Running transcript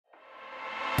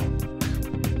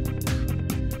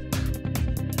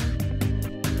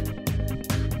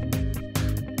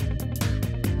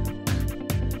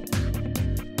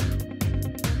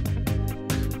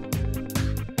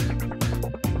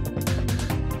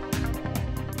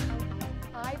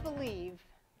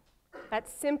that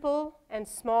simple and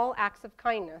small acts of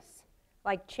kindness,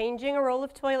 like changing a roll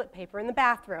of toilet paper in the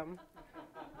bathroom,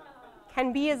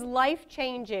 can be as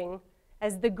life-changing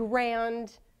as the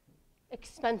grand,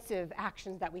 expensive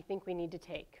actions that we think we need to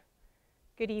take.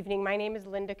 Good evening, my name is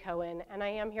Linda Cohen, and I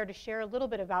am here to share a little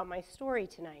bit about my story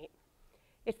tonight.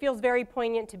 It feels very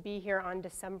poignant to be here on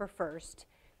December 1st,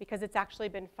 because it's actually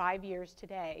been 5 years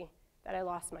today that I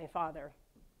lost my father.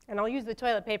 And I'll use the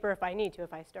toilet paper if I need to,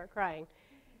 if I start crying.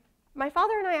 My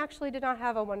father and I actually did not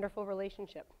have a wonderful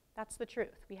relationship. That's the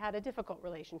truth. We had a difficult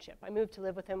relationship. I moved to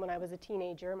live with him when I was a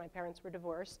teenager. My parents were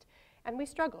divorced, and we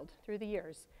struggled through the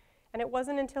years. And it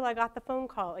wasn't until I got the phone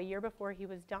call a year before he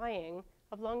was dying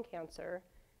of lung cancer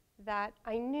that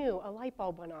I knew a light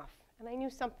bulb went off, and I knew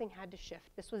something had to shift.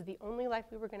 This was the only life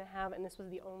we were going to have, and this was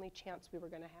the only chance we were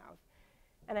going to have.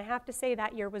 And I have to say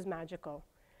that year was magical,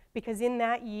 because in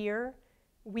that year,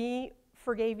 we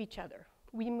forgave each other.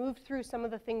 We moved through some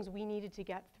of the things we needed to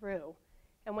get through.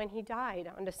 And when he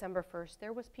died on December 1st,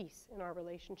 there was peace in our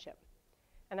relationship.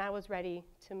 And I was ready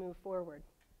to move forward.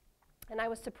 And I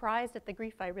was surprised at the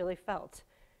grief I really felt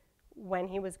when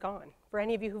he was gone. For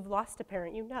any of you who've lost a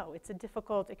parent, you know it's a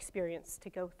difficult experience to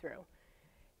go through.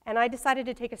 And I decided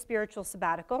to take a spiritual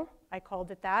sabbatical. I called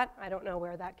it that. I don't know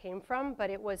where that came from, but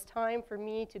it was time for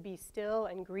me to be still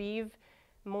and grieve,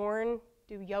 mourn,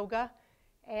 do yoga,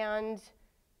 and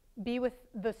be with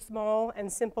the small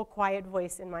and simple quiet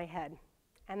voice in my head.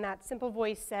 And that simple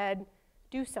voice said,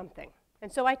 do something.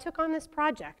 And so I took on this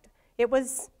project. It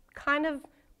was kind of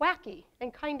wacky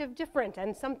and kind of different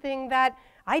and something that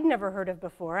I'd never heard of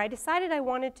before. I decided I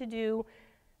wanted to do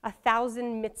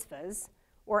 1,000 mitzvahs,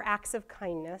 or acts of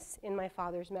kindness, in my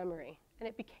father's memory. And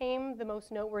it became the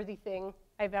most noteworthy thing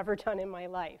I've ever done in my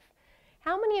life.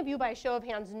 How many of you, by a show of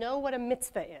hands, know what a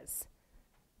mitzvah is?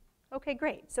 Okay,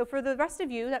 great. So for the rest of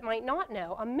you that might not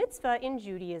know, a mitzvah in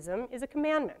Judaism is a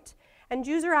commandment. And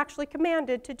Jews are actually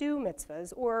commanded to do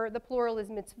mitzvahs, or the plural is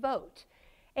mitzvot.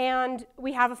 And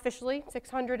we have officially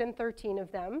 613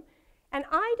 of them. And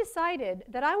I decided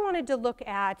that I wanted to look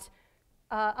at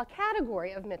a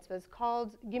category of mitzvahs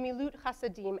called Gimilut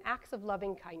Chasadim, acts of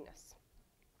loving kindness.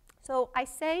 So I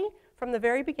say from the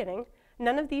very beginning,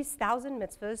 none of these 1,000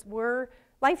 mitzvahs were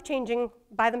life-changing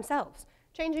by themselves.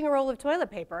 Changing a roll of toilet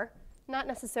paper, not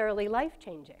necessarily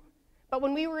life-changing. But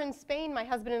when we were in Spain, my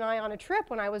husband and I, on a trip,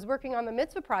 when I was working on the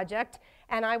mitzvah project,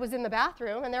 and I was in the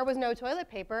bathroom, and there was no toilet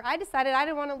paper, I decided I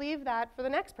didn't want to leave that for the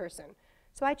next person.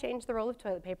 So I changed the roll of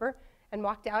toilet paper and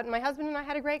walked out, and my husband and I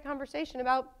had a great conversation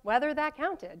about whether that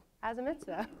counted as a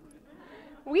mitzvah.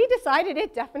 We decided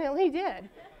it definitely did.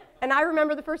 And I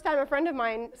remember the first time a friend of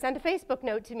mine sent a Facebook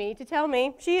note to me to tell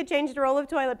me she had changed a roll of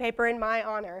toilet paper in my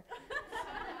honor.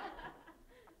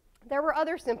 There were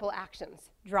other simple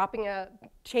actions, dropping a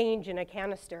change in a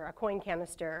canister, a coin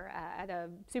canister at a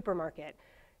supermarket,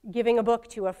 giving a book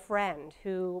to a friend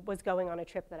who was going on a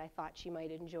trip that I thought she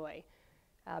might enjoy,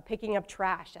 picking up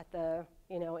trash at the,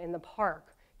 in the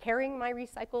park, carrying my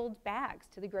recycled bags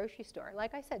to the grocery store.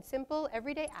 Like I said, simple,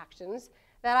 everyday actions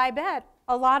that I bet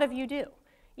a lot of you do.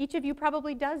 Each of you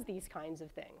probably does these kinds of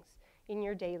things in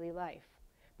your daily life.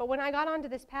 But when I got onto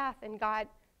this path and got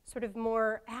sort of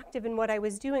more active in what I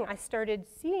was doing, I started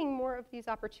seeing more of these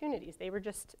opportunities. They were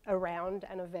just around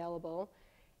and available,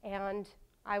 and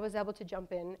I was able to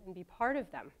jump in and be part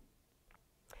of them.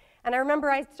 And I remember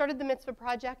I started the mitzvah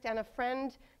project, and a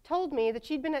friend told me that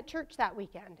she'd been at church that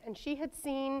weekend, and she had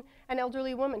seen an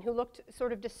elderly woman who looked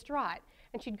sort of distraught,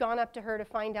 and she'd gone up to her to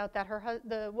find out that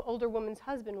the older woman's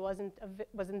husband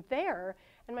wasn't there,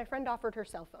 and my friend offered her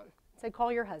cell phone. Said,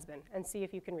 call your husband and see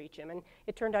if you can reach him. And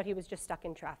it turned out he was just stuck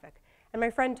in traffic. And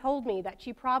my friend told me that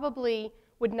she probably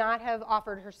would not have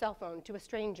offered her cell phone to a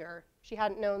stranger. She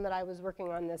hadn't known that I was working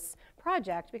on this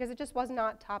project because it just was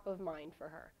not top of mind for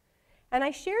her. And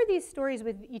I share these stories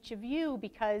with each of you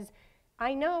because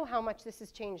I know how much this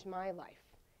has changed my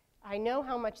life. I know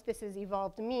how much this has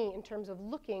evolved me in terms of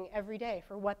looking every day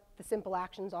for what the simple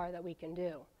actions are that we can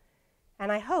do.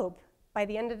 And I hope by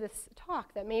the end of this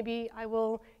talk that maybe I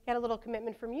will get a little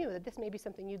commitment from you that this may be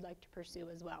something you'd like to pursue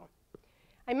as well.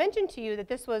 I mentioned to you that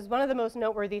this was one of the most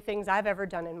noteworthy things I've ever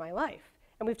done in my life.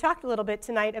 And we've talked a little bit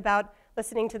tonight about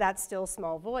listening to that still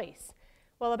small voice.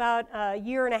 Well, about a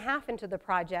year and a half into the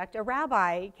project, a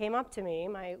rabbi came up to me,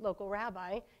 my local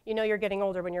rabbi. You know you're getting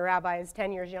older when your rabbi is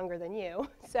 10 years younger than you.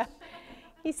 So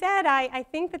he said, I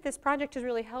think that this project has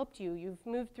really helped you. You've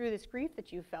moved through this grief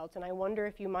that you felt, and I wonder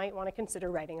if you might want to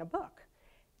consider writing a book.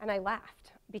 And I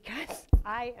laughed because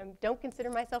I don't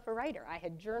consider myself a writer. I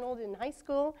had journaled in high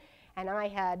school, and I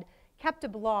had kept a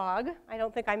blog. I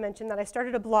don't think I mentioned that. I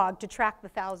started a blog to track the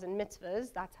 1,000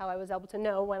 mitzvahs. That's how I was able to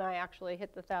know when I actually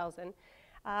hit the 1,000.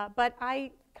 But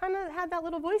I kind of had that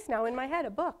little voice now in my head,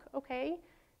 a book. Okay,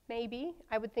 maybe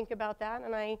I would think about that.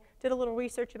 And I did a little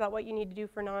research about what you need to do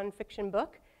for a nonfiction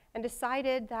book and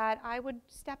decided that I would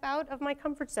step out of my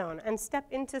comfort zone and step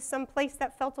into some place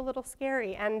that felt a little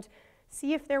scary and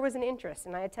see if there was an interest.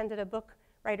 And I attended a book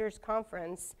writers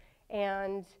conference,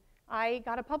 and I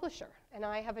got a publisher, and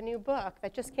I have a new book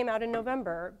that just came out in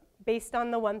November based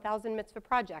on the 1,000 Mitzvah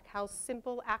Project, how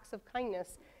simple acts of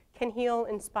kindness can heal,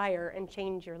 inspire, and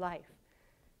change your life.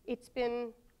 It's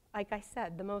been, like I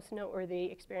said, the most noteworthy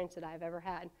experience that I've ever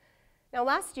had. Now,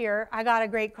 last year, I got a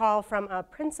great call from a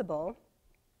principal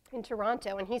in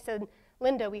Toronto, and he said,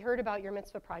 Linda, we heard about your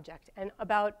Mitzvah Project, and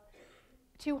about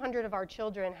 200 of our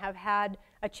children have had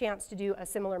a chance to do a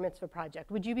similar mitzvah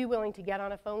project. Would you be willing to get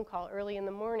on a phone call early in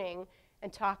the morning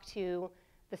and talk to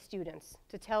the students,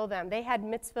 to tell them? They had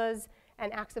mitzvahs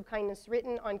and acts of kindness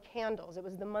written on candles. It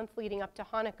was the month leading up to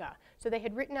Hanukkah. So they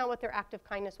had written out what their act of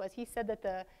kindness was. He said that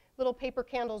the little paper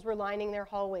candles were lining their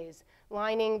hallways,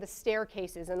 lining the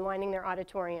staircases, and lining their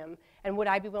auditorium. And would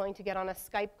I be willing to get on a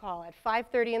Skype call at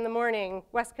 5:30 in the morning,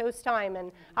 West Coast time,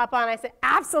 and hop on? I said,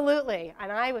 absolutely.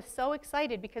 And I was so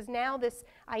excited because now this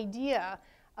idea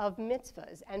of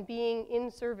mitzvahs and being in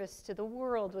service to the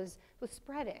world was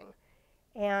spreading.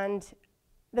 And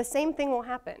the same thing will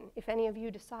happen if any of you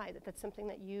decide that that's something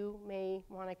that you may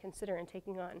want to consider in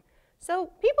taking on. So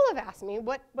people have asked me,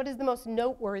 what is the most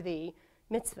noteworthy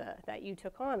mitzvah that you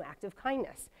took on, act of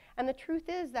kindness? And the truth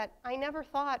is that I never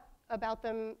thought about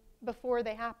them before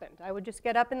they happened. I would just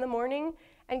get up in the morning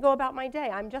and go about my day.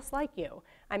 I'm just like you.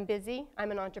 I'm busy.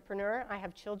 I'm an entrepreneur. I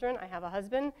have children. I have a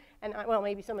husband. And well,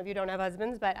 maybe some of you don't have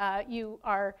husbands, but you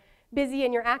are busy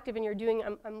and you're active and you're doing,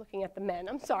 I'm looking at the men.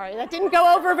 I'm sorry, that didn't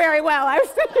go over very well. I was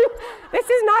thinking, this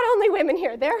is not only women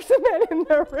here. There's some men in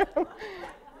the room.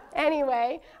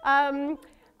 Anyway,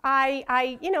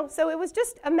 so it was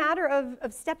just a matter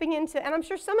of stepping into, and I'm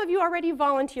sure some of you already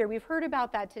volunteer. We've heard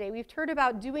about that today. We've heard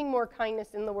about doing more kindness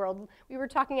in the world. We were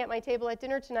talking at my table at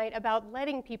dinner tonight about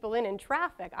letting people in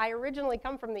traffic. I originally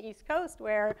come from the East Coast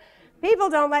where people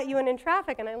don't let you in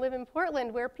traffic, and I live in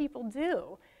Portland where people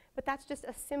do. But that's just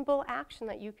a simple action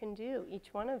that you can do,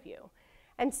 each one of you.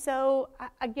 And so,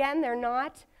 again, they're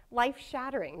not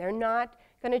life-shattering. They're not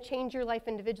going to change your life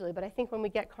individually, but I think when we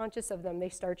get conscious of them, they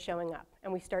start showing up,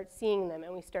 and we start seeing them,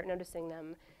 and we start noticing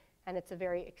them, and it's a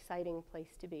very exciting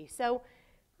place to be. So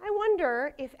I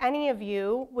wonder if any of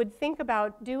you would think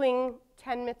about doing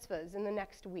 10 mitzvahs in the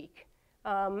next week.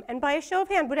 And by a show of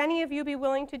hands, would any of you be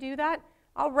willing to do that?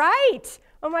 All right.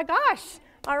 Oh my gosh.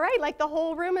 All right, like the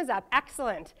whole room is up.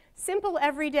 Excellent. Simple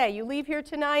every day. You leave here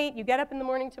tonight, you get up in the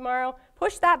morning tomorrow,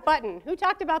 push that button. Who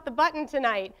talked about the button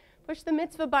tonight? Push the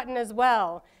mitzvah button as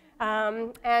well.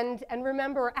 And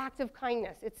remember, act of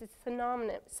kindness. It's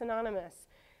synonymous.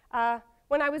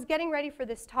 When I was getting ready for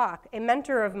this talk, a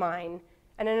mentor of mine,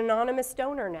 and an anonymous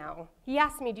donor now, he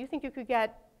asked me, do you think you could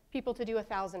get people to do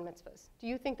 1,000 mitzvahs? Do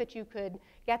you think that you could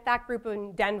get that group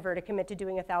in Denver to commit to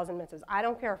doing 1,000 mitzvahs? I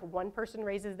don't care if one person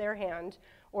raises their hand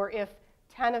or if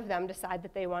 10 of them decide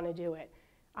that they want to do it.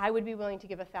 I would be willing to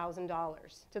give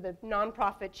 $1,000 to the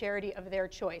nonprofit charity of their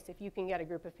choice if you can get a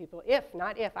group of people. If,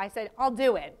 not if. I said, I'll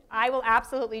do it. I will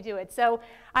absolutely do it. So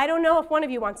I don't know if one of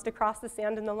you wants to cross the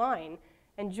sand in the line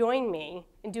and join me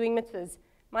in doing mitzvahs.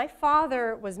 My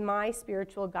father was my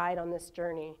spiritual guide on this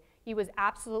journey. He was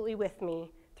absolutely with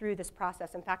me through this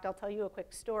process. In fact, I'll tell you a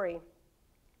quick story.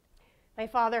 My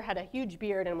father had a huge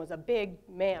beard and was a big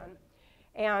man.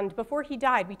 And before he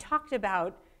died, we talked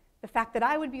about the fact that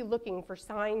I would be looking for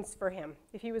signs for him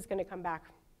if he was going to come back.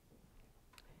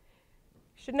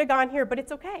 Shouldn't have gone here, but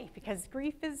it's okay, because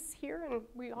grief is here and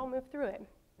we all move through it.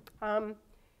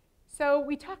 So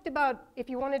we talked about if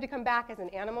he wanted to come back as an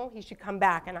animal, he should come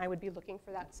back, and I would be looking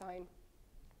for that sign.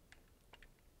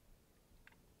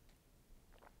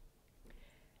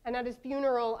 And at his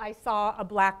funeral, I saw a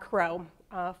black crow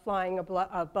flying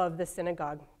above the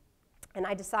synagogue. And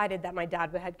I decided that my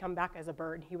dad had come back as a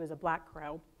bird. He was a black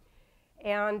crow.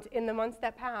 And in the months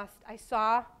that passed, I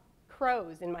saw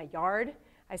crows in my yard.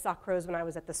 I saw crows when I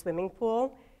was at the swimming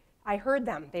pool. I heard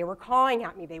them. They were cawing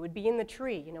at me. They would be in the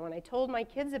tree. You know, and I told my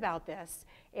kids about this.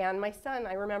 And my son,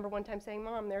 I remember one time saying,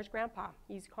 Mom, there's Grandpa.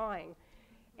 He's cawing.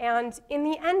 And in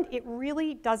the end, it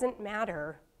really doesn't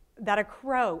matter that a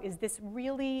crow is this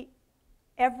really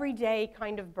everyday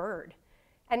kind of bird.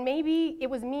 And maybe it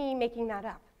was me making that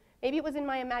up. Maybe it was in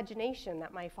my imagination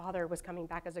that my father was coming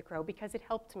back as a crow, because it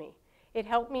helped me. It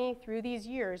helped me through these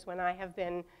years when I have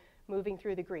been moving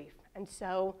through the grief. And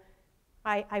so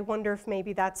I wonder if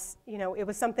maybe that's, it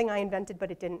was something I invented,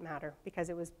 but it didn't matter because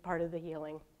it was part of the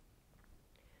healing.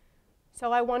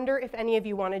 So I wonder if any of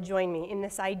you want to join me in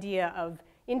this idea of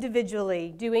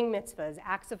individually doing mitzvahs,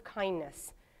 acts of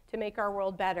kindness, to make our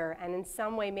world better, and in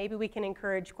some way maybe we can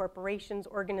encourage corporations,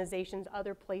 organizations,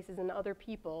 other places, and other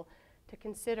people to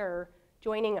consider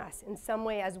joining us in some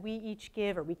way as we each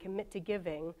give or we commit to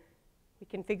giving. We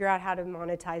can figure out how to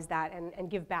monetize that and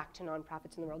give back to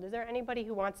nonprofits in the world. Is there anybody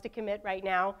who wants to commit right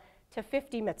now to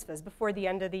 50 mitzvahs before the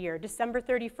end of the year? December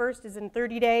 31st is in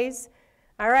 30 days.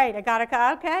 All right, I got it.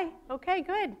 Okay,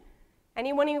 good.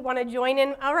 Anyone who want to join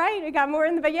in? All right, I got more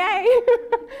in the, but yay.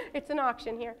 It's an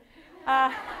auction here.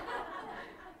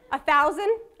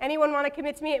 1,000? Anyone want to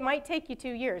commit to me? It might take you 2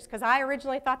 years, because I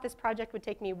originally thought this project would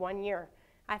take me 1 year.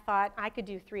 I thought I could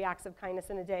do 3 acts of kindness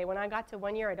in a day. When I got to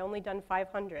 1 year, I'd only done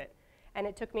 500. And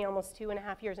it took me almost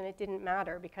 2.5 years, and it didn't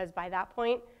matter, because by that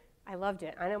point, I loved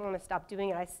it. I didn't want to stop doing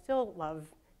it. I still love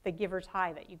the giver's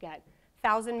high that you get.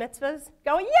 1,000 mitzvahs?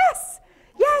 Going, yes,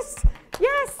 yes,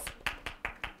 yes.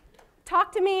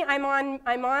 Talk to me. I'm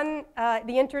on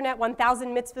the internet,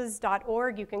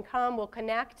 1000mitzvahs.org. You can come. We'll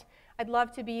connect. I'd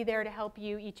love to be there to help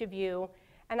you, each of you.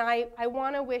 And I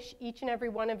want to wish each and every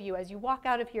one of you, as you walk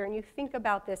out of here and you think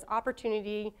about this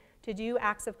opportunity to do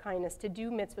acts of kindness, to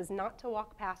do mitzvahs, not to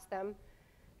walk past them,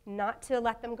 not to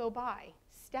let them go by.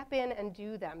 Step in and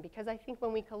do them, because I think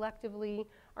when we collectively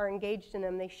are engaged in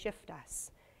them, they shift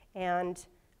us. And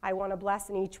I want to bless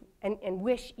and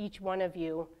wish each one of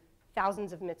you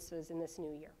thousands of mitzvahs in this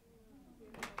new year.